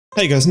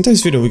Hey guys, in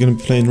today's video we're gonna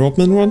be playing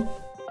Robman Run.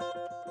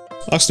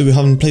 Actually, we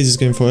haven't played this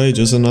game for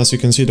ages, and as you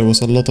can see there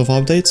was a lot of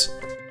updates.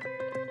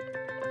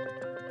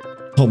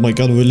 Oh my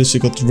god, we literally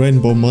got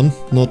Rainbow Man,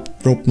 not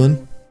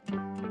Robman.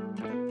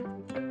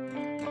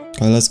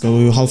 Okay, let's go,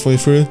 we're halfway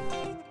through.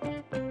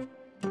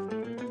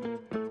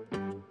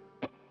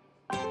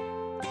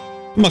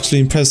 I'm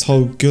actually impressed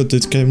how good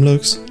this game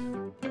looks.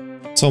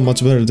 So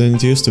much better than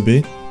it used to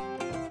be.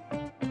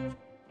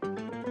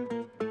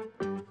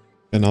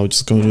 And now we're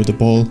just going with the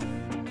ball.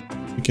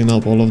 Picking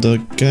up all of the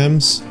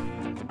games.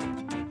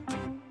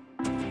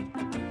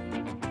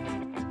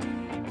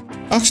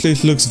 Actually,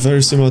 it looks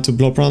very similar to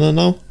Blob Runner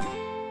now.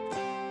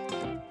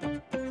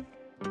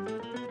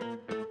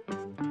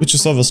 Which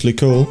is obviously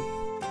cool.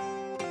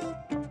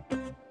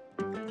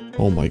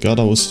 Oh my god,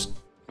 that was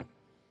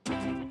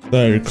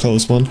very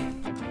close one.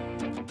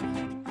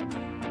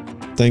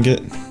 Dang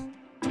it.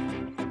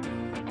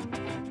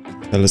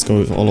 Yeah, let's go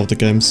with all of the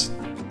games.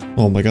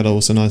 Oh my god, that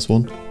was a nice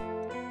one.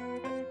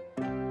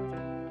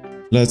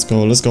 Let's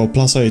go,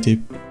 plus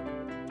 80.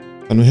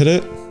 Can we hit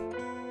it?